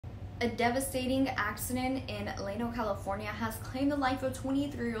A devastating accident in Llano, California has claimed the life of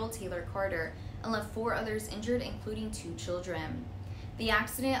 23-year-old Taylor Carter and left 4 others injured, including 2 children. The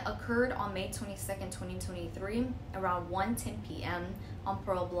accident occurred on May 22, 2023, around 1:10 p.m. on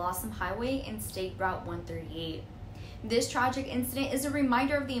Pearblossom Highway and State Route 138. This tragic incident is a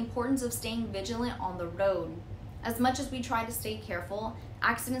reminder of the importance of staying vigilant on the road. As much as we try to stay careful,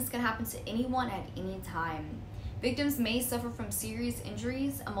 accidents can happen to anyone at any time. Victims may suffer from serious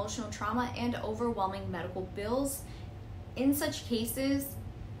injuries, emotional trauma, and overwhelming medical bills. In such cases,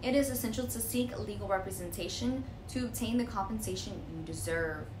 it is essential to seek legal representation to obtain the compensation you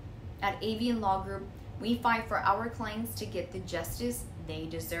deserve. At Avian Law Group, we fight for our clients to get the justice they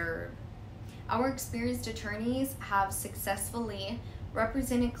deserve. Our experienced attorneys have successfully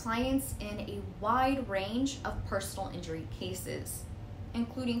represented clients in a wide range of personal injury cases,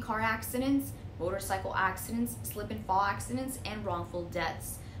 including car accidents, motorcycle accidents, slip and fall accidents, and wrongful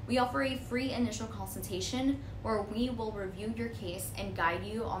deaths. We offer a free initial consultation where we will review your case and guide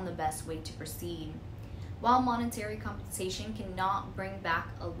you on the best way to proceed. While monetary compensation cannot bring back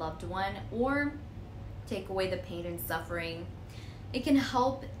a loved one or take away the pain and suffering, it can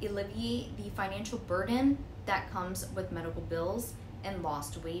help alleviate the financial burden that comes with medical bills and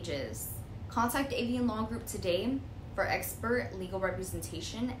lost wages. Contact Avian Law Group today for expert legal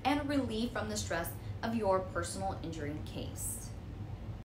representation and relief from the stress of your personal injury case.